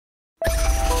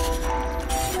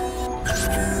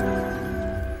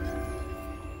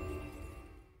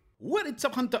What is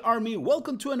up, Hunter Army?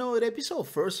 Welcome to another episode.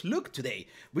 First look today.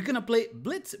 We're gonna play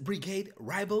Blitz Brigade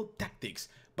Rival Tactics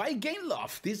by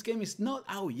Gameloft. This game is not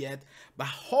out yet, but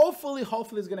hopefully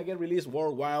it's gonna get released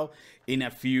worldwide in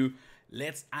a few.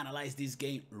 Let's analyze this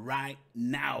game right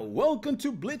now. Welcome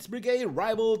to Blitz Brigade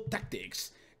Rival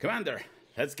Tactics. Commander,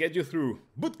 let's get you through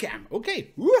bootcamp. Okay,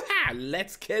 woo-ha!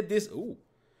 Let's get this. Ooh,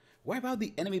 what about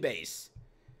the enemy base?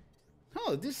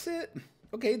 Oh, this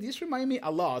okay, this reminds me a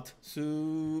lot,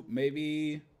 so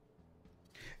maybe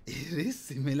it is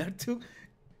similar to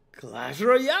Clash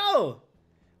Royale.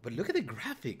 But look at the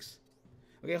graphics.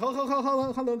 Okay, hold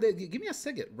on. Give me a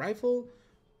second. Rifle.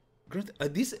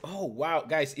 This. Oh wow,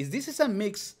 guys, this is a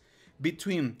mix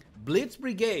between Blitz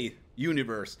Brigade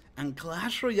universe and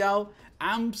Clash Royale.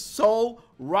 I'm so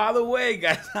right away,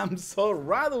 guys. I'm so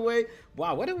right away.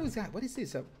 Wow, what was that? What is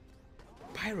this? A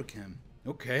pyrocam.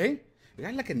 Okay. We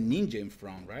got like a ninja in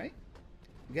front, right?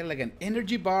 We got like an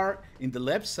energy bar in the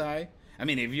left side. I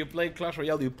mean, if you play Clash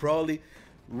Royale, you probably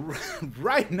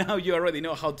right now you already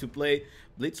know how to play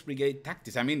Blitz Brigade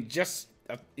tactics. I mean, just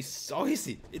it's so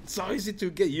easy. It's so easy to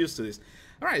get used to this.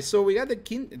 All right, so we got the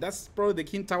king. That's probably the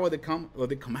king tower, or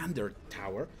the commander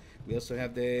tower. We also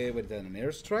have the what is that? An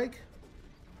airstrike,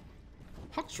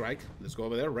 hawk strike. Let's go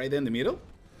over there, right in the middle.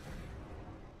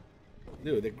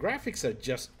 Dude, the graphics are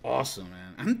just awesome,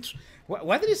 man.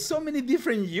 Why there is so many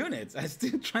different units? I'm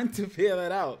still trying to figure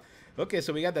that out. Okay,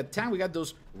 so we got the tank, we got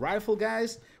those rifle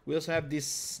guys. We also have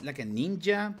this, like a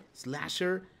ninja,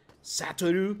 slasher,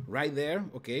 Satoru right there.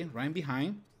 Okay, right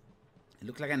behind. It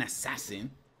looks like an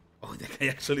assassin. Oh, that guy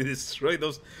actually destroyed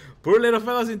those poor little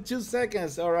fellas in 2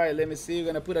 seconds. All right, let me see. We're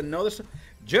going to put another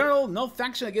general, no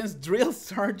faction against drill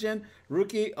sergeant,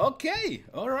 rookie. Okay,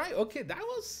 all right, okay, that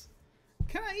was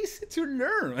kind of easy to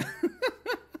learn.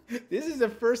 This is the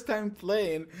first time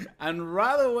playing, and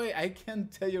right away I can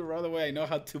tell you right away I know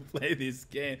how to play this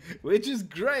game, which is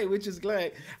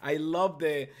great. I love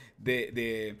there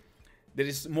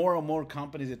is more and more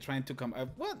companies that are trying to come,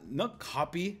 well, not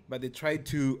copy, but they try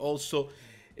to also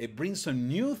bring some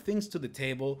new things to the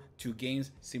table to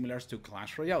games similar to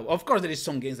Clash Royale. Of course, there is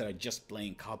some games that are just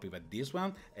plain copy, but this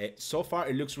one, so far,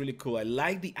 it looks really cool. I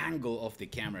like the angle of the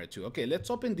camera too. Okay, let's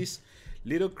open this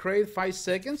little crate. 5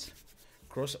 seconds.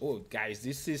 Cross. Oh, guys,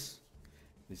 this is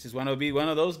one of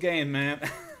those games, man.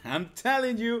 I'm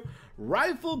telling you,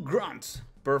 rifle grunts,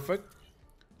 perfect.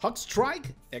 Hot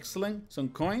strike, excellent. Some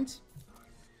coins.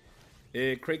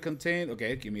 Crate contained.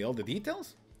 Okay, give me all the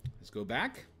details. Let's go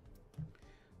back.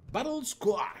 Battle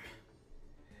squad.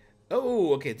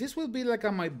 Oh, okay. This will be like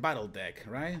on my battle deck,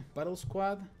 right? Battle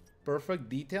squad. Perfect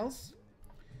details.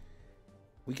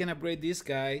 We can upgrade this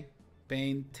guy,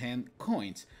 paying 10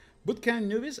 coins. Bootcamp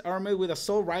newbies armed with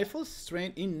assault rifles,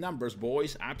 strength in numbers,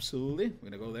 boys. Absolutely. We're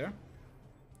gonna go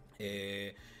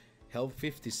there. Health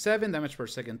 57, damage per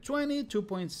second 20,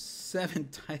 2.7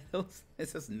 titles.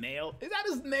 It's a snail. Is that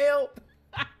a snail?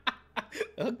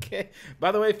 Okay.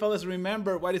 By the way, fellas,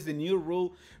 remember what is the new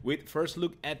rule with first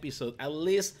look episode? At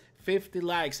least 50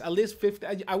 likes. At least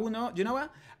 50. I will know. You know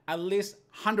what? At least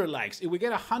 100 likes. If we get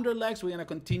 100 likes, we're gonna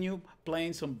continue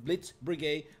playing some Blitz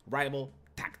Brigade Rival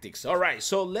Tactics. All right,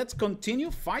 so let's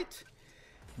continue. Fight.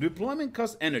 Deployment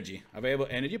costs energy. Available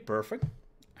energy, perfect.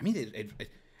 I mean,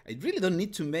 I really don't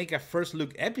need to make a first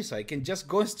look episode. I can just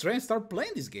go straight and start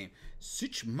playing this game.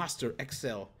 Switch Master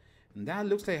XL. And that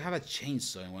looks like I have a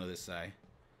chainsaw in one of the side,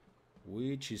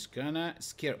 which is kinda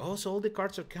scary. Oh, so all the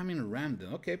cards are coming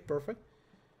random. Okay, perfect.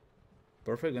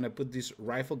 Perfect. Gonna put these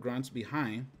rifle grunts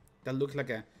behind. That looks like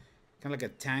a kind of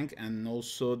like a tank, and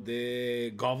also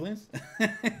the goblins.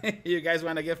 You guys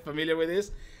want to get familiar with this?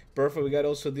 Perfect. We got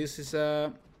also, this is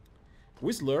a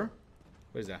Whistler.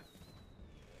 What is that?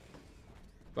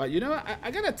 But you know what?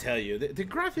 I gotta tell you, the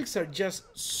graphics are just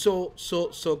so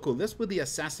cool. Let's put the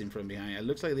assassin from behind. It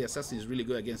looks like the assassin is really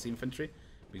good against infantry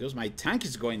because my tank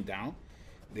is going down.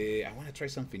 I want to try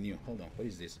something new. Hold on. What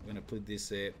is this? I'm gonna put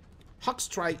this hawk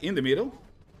strike in the middle.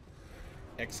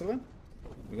 Excellent.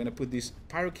 We're gonna put this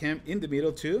pyrocam in the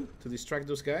middle too to distract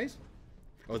those guys.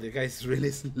 Oh, the guy is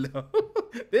really slow.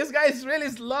 This guy is really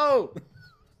slow.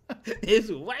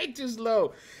 He's way too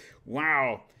slow.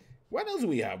 Wow. What else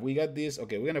we have? We got this.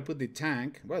 Okay, we're gonna put the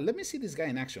tank. Well, let me see this guy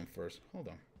in action first. Hold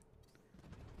on.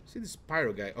 See this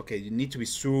pyro guy. Okay, you need to be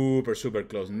super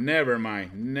close. Never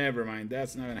mind.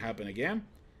 That's not gonna happen again.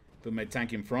 Put my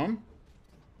tank in front.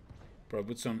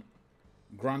 Probably put some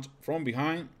grunt from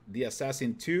behind. The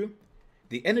assassin too.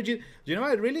 The energy, you know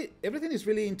what, really, everything is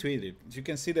really intuitive. You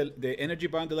can see the energy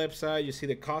bar on the left side, you see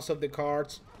the cost of the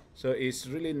cards. So it's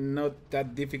really not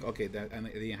that difficult. Okay, that and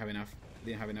I didn't have enough.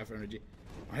 Didn't have enough energy.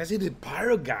 I want to see the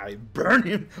pyro guy. Burn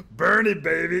him. Burn it,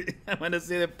 baby. I want to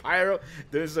see the pyro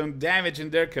doing some damage in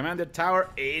there. Commander tower.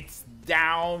 It's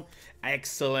down.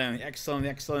 Excellent. Excellent.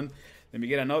 Excellent. Let me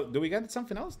get another. Do we get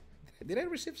something else? Did I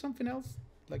receive something else?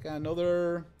 Like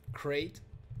another crate?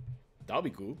 That'll be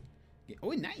cool.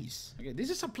 Oh, nice. Okay, this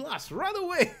is a plus right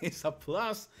away. It's a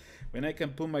plus when I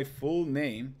can put my full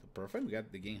name. Perfect. We got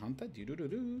the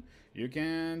GameHuntah. You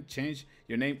can change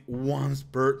your name once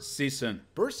per season.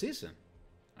 Per season.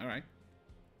 All right.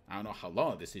 I don't know how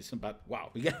long this season, but wow,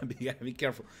 we gotta be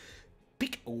careful.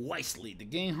 Pick wisely. The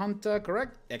GameHuntah,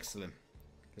 correct? Excellent.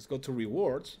 Let's go to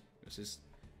rewards. This is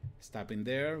stopping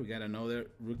there. We got another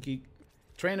rookie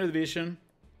trainer division.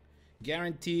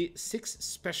 Guarantee 6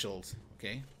 specials.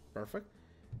 Okay, perfect.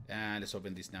 And let's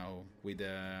open this now with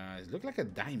it looks like a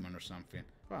diamond or something.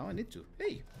 Well, I need to.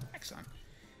 Hey, excellent.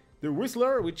 The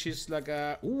Whistler, which is like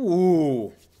a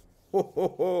ooh, ho,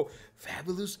 ho, ho.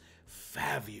 Fabulous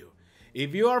Fabio.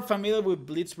 If you are familiar with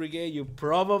Blitz Brigade, you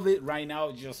probably right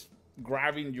now just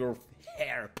grabbing your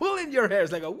hair, pulling your hair.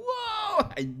 It's like a whoa!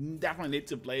 I definitely need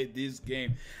to play this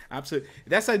game. Absolutely,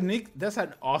 that's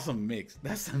an awesome mix.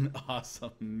 That's an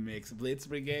awesome mix. Blitz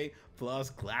Brigade plus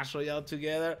Clash Royale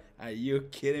together. Are you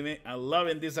kidding me? I'm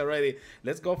loving this already.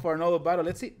 Let's go for another battle.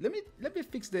 Let's see. Let me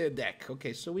fix the deck.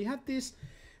 Okay, so we had this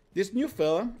new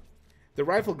fella, the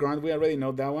Rifle Grunt. We already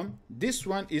know that one. This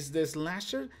one is the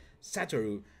Slasher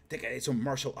Satoru. Decades of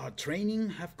martial art training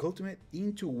have culminated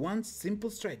into one simple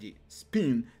strategy: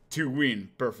 spin to win.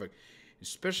 Perfect.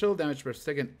 Special damage per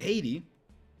second 80.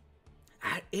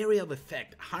 Area of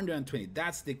effect 120.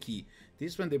 That's the key.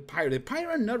 This one, the Pyro. The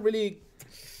Pyro, not really.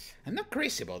 I'm not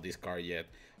crazy about this card yet.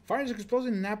 Fires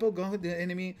explosive napalm gun with the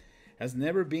enemy has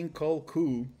never been called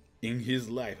cool in his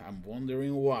life. I'm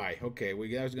wondering why. Okay, we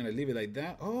guys gonna leave it like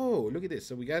that. Oh, look at this.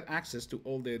 So we got access to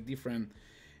all the different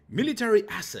military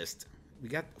assets. We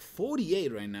got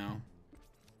 48 right now.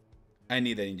 I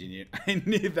need that engineer. I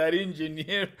need that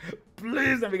engineer.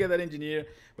 Please let me get that engineer.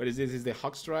 What is this? This is the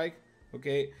Hawk Strike.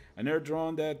 Okay, an air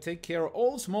drone that take care of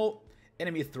all small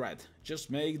enemy threat.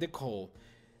 Just make the call.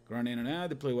 Ground in and out.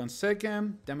 Deploy 1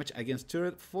 second. Damage against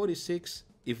turret 46.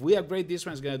 If we upgrade this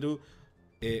one, it's gonna do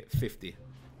 50.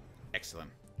 Excellent.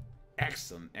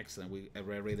 Excellent. Excellent. We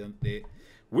upgraded the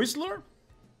Whistler.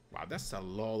 Wow, that's a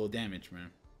lot of damage, man.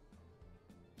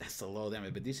 That's a lot of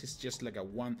damage, but this is just like a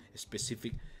one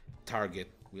specific target.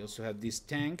 We also have this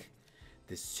tank,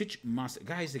 the Siege Master.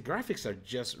 Guys, the graphics are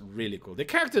just really cool. The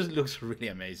characters looks really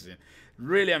amazing.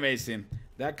 Really amazing.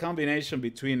 That combination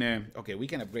between, okay, we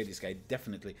can upgrade this guy,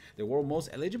 definitely. The world most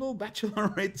eligible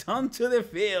bachelor return to the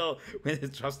field with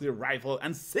his trusty rifle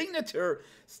and signature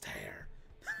stare.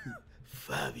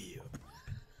 Fabio.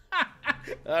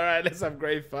 All right, let's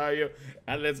upgrade Fabio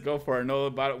and let's go for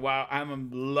another battle. Wow, I'm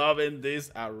loving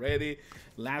this already.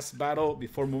 Last battle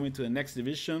before moving to the next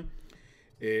division.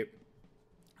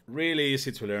 Really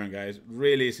easy to learn, guys.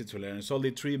 Really easy to learn. It's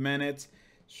only 3 minutes.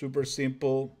 Super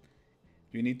simple.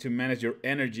 You need to manage your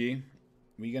energy.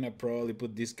 We're gonna probably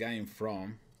put this guy in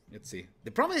front. Let's see.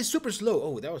 The problem is super slow.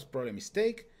 Oh, that was probably a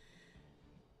mistake.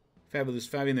 Fabulous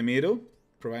Fabio in the middle,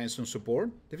 providing some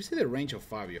support. Let me see the range of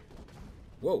Fabio.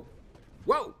 Whoa.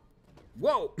 Whoa.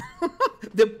 Whoa.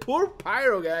 The poor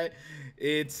Pyro guy.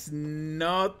 It's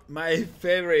not my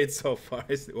favorite so far.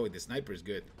 Oh, the sniper is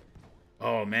good.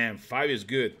 Oh, man. Fabio is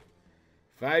good.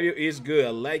 Fabio is good. I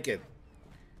like it.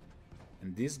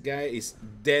 And this guy is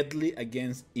deadly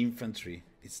against infantry.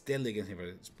 It's deadly against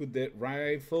infantry. Let's put the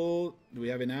rifle. Do we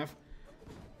have enough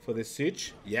for the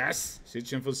siege? Yes.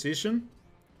 Siege in position.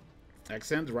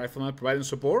 Excellent. The rifleman providing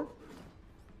support.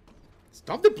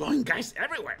 Stop deploying guys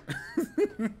everywhere.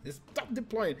 Stop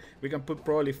deploying. We can put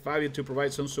probably Fabio to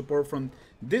provide some support from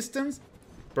distance.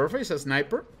 Perfect. It's a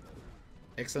sniper.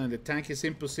 Excellent. The tank is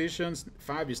in position.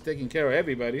 Fabio is taking care of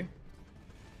everybody.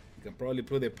 You can probably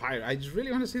put the Pyro. I just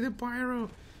really want to see the Pyro.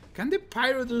 Can the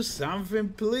Pyro do something,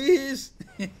 please?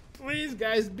 Please,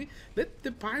 guys. Let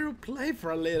the Pyro play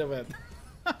for a little bit.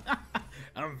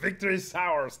 And victory is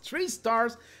ours. 3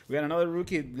 stars. We got another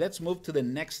rookie. Let's move to the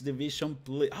next division,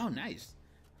 please. Oh, nice.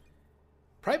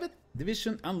 Private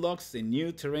division unlocks the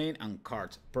new terrain and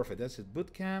cards. Perfect. That's it.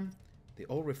 Boot camp. The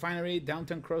old refinery.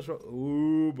 Downtown Crossroad.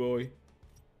 Oh, boy.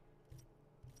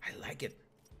 I like it.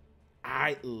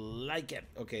 I like it.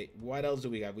 Okay, what else do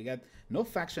we got? We got no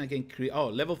faction I can create. Oh,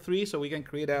 level 3, so we can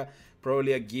create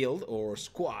probably a guild or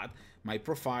squad. My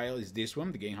profile is this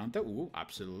one, the GameHuntah. Ooh,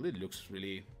 absolutely. It looks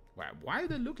really... Why do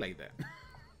they look like that?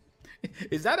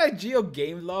 Is that a Geo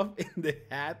Gameloft in the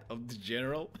hat of the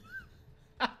general?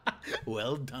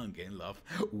 Well done, Gameloft.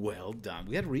 Well done.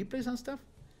 We had replays and stuff?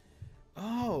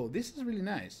 Oh, this is really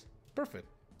nice. Perfect.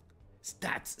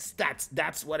 Stats.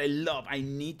 That's what I love. I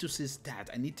need to see stats.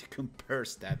 I need to compare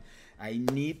stats. I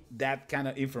need that kind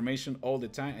of information all the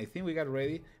time. I think we got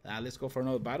ready. Let's go for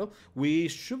another battle. We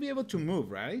should be able to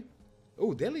move, right?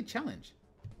 Oh, daily challenge.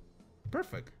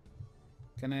 Perfect.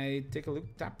 Can I take a look?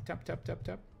 Tap.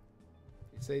 It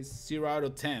says 0 out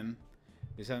of 10.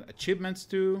 There's achievements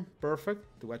too. Perfect.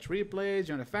 To watch replays,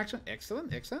 join a faction.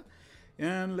 Excellent.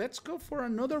 And let's go for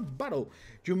another battle.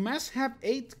 You must have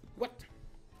 8. What?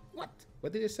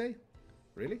 What did it say?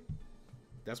 Really?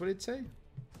 That's what it say?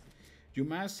 You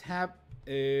must have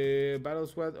a battle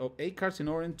squad of 8 cards in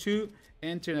order to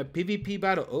enter a PvP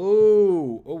battle.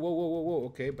 Whoa.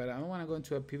 Okay, but I don't want to go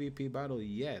into a PvP battle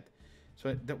yet.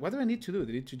 So what do I need to do?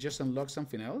 Do I need to just unlock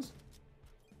something else?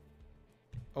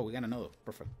 Oh, we got another.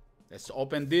 Perfect. Let's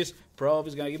open this. Probably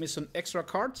is going to give me some extra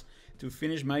cards to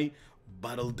finish my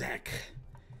battle deck.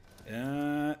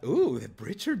 Ooh, the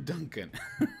Richard Duncan.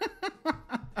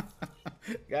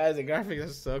 Guys, the graphics are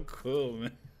so cool,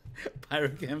 man.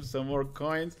 Pirate Camp, some more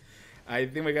coins. I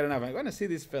think we got enough. I'm going to see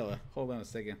this fella. Hold on a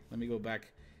second. Let me go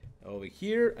back over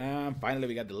here. Finally,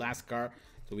 we got the last card,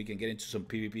 so we can get into some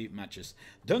PvP matches.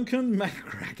 Duncan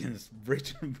McCracken's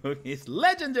Richard Bug is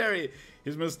legendary.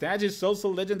 His mustache is also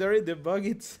legendary. The bug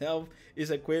itself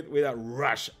is equipped with a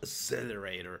rush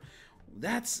accelerator.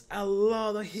 That's a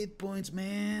lot of hit points,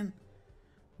 man.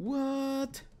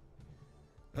 What?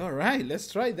 All right, let's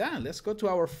try that. Let's go to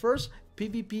our first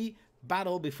PvP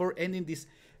battle before ending this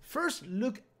first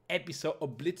look episode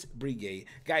of Blitz Brigade.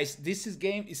 Guys, this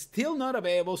game is still not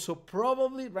available, so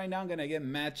probably right now I'm gonna get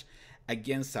matched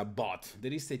against a bot.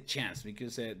 There is a chance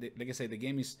because, like I said, the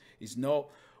game is no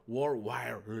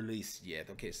worldwide release yet.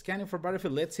 Okay, scanning for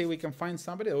battlefield. Let's see if we can find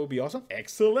somebody. That would be awesome.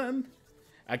 Excellent.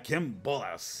 Again,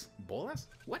 Bolas. Bolas?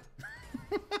 What?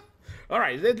 All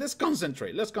right, let's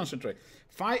concentrate.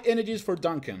 5 energies for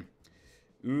Duncan.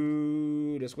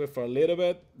 Ooh, let's wait for a little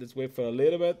bit. Now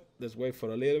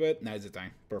is the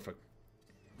time. Perfect.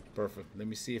 Let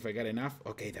me see if I got enough.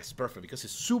 Okay, that's perfect because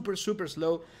it's super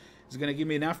slow. It's gonna give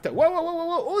me enough time. Whoa.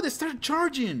 Oh, they started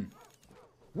charging.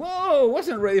 Whoa,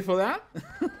 wasn't ready for that.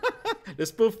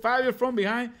 Let's put Fabio from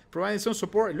behind, providing some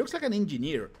support. It looks like an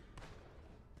engineer.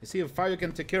 Let's see if Fabio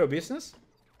can take care of business.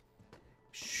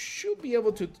 Should be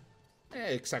able to.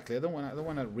 Exactly. I don't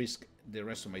want to risk the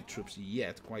rest of my troops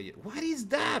yet. Quite yet. What is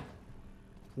that?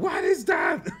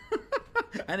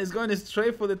 And it's going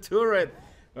straight for the turret.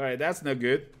 All right, that's not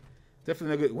good.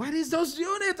 Definitely not good. What is those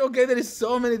units? Okay, there is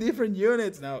so many different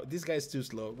units. Now, this guy's too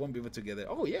slow. Won't be able to get there.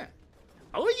 Oh, yeah.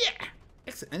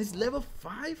 Excellent. And it's level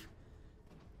 5?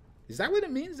 Is that what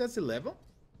it means? That's the level?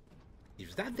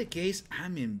 If that's the case,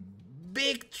 I'm in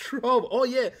big trouble. Oh,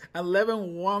 yeah. And level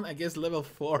 1 against level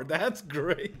 4. That's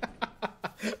great.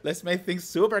 Let's make things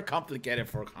super complicated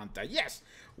for Huntah. Yes.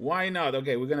 Why not?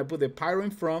 Okay, we're going to put the Pyro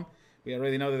in front. We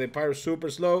already know that the Pyro is super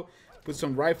slow. Put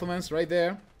some riflemen right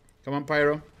there. Come on,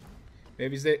 Pyro.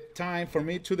 Maybe it's the time for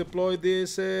me to deploy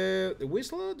this the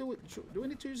Whistler. Do we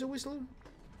need to use a Whistler?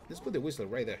 Let's put the Whistler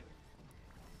right there.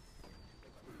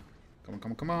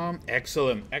 Come on.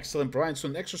 Excellent. Providing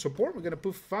some extra support. We're going to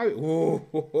put 5.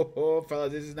 Oh,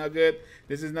 fellas, this is not good.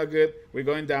 We're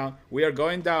going down. We are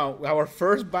going down. Our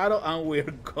first battle, and we're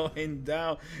going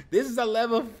down. This is a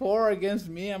level 4 against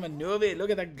me. I'm a newbie.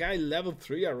 Look at that guy, level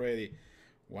 3 already.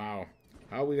 Wow.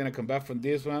 How are we going to come back from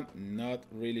this one? Not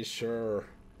really sure.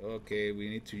 Okay, we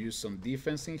need to use some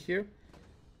defense in here.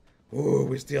 Oh,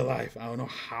 we're still alive. I don't know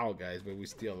how, guys, but we're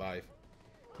still alive.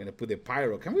 Gonna put the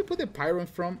Pyro. Can we put the Pyro in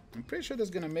front? I'm pretty sure that's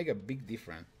gonna make a big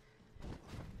difference.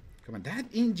 Come on, that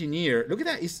engineer. Look at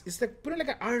that. It's like putting like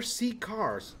an RC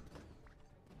cars.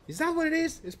 Is that what it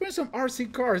is? It's putting some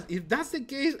RC cars. If that's the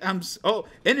case, oh,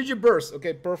 energy burst.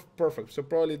 Okay, perfect. So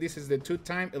probably this is the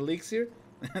 2-time elixir.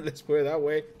 Let's put it that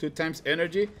way. 2 times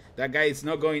energy. That guy is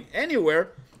not going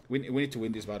anywhere. We need to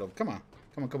win this battle. Come on.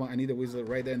 I need a wizard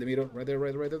right there in the middle. Right there.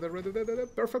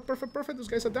 Perfect. Those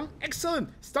guys are down. Excellent.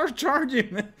 Start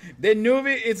charging. The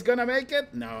newbie is gonna make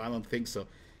it? No, I don't think so.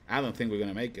 I don't think we're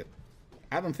gonna make it.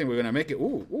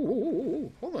 Ooh.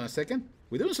 Hold on a second.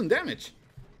 We're doing some damage.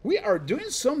 We are doing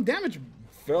some damage,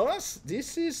 fellas.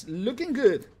 This is looking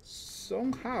good.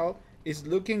 Somehow it's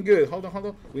looking good. Hold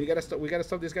on. We gotta stop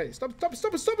this guy. Stop it. No,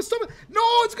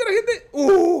 it's gonna hit the.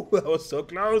 Ooh, that was so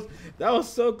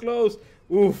close.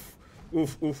 Oof.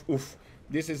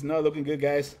 This is not looking good,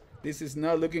 guys.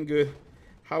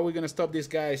 How are we gonna stop these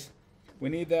guys? We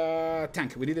need a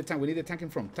tank. We need a tank in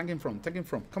front. Come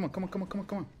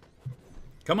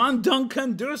on,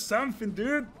 Duncan. Do something,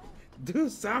 dude.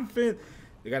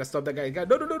 We gotta stop that guy.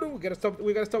 No. We gotta stop.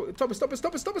 We gotta stop. Stop it.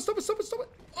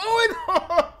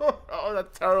 Oh, no. Oh,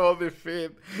 that's terrible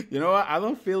defeat. You know what? I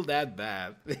don't feel that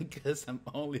bad because I'm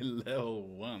only level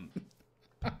 1.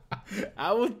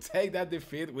 I will take that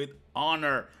defeat with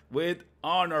honor. With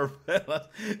honor, fellas.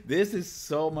 This is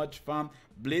so much fun.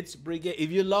 Blitz Brigade.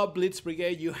 If you love Blitz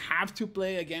Brigade, you have to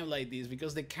play a game like this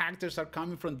because the characters are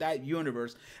coming from that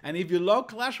universe. And if you love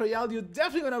Clash Royale, you're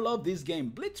definitely going to love this game.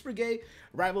 Blitz Brigade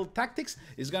Rival Tactics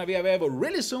is going to be available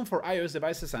really soon for iOS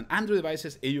devices and Android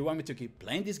devices. If you want me to keep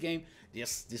playing this game,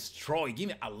 just destroy. Give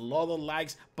me a lot of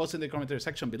likes. Post in the commentary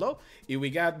section below. If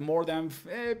we got more than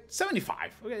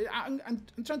 75, okay, I'm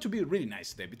trying to be really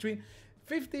nice today. Between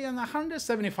 50 and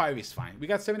 175 is fine. We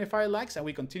got 75 likes and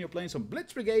we continue playing some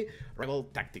Blitz Brigade Rival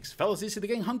Tactics. Fellas, this is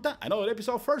TheGameHuntah. Another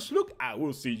episode First Look. I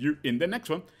will see you in the next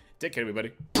one. Take care,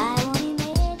 everybody.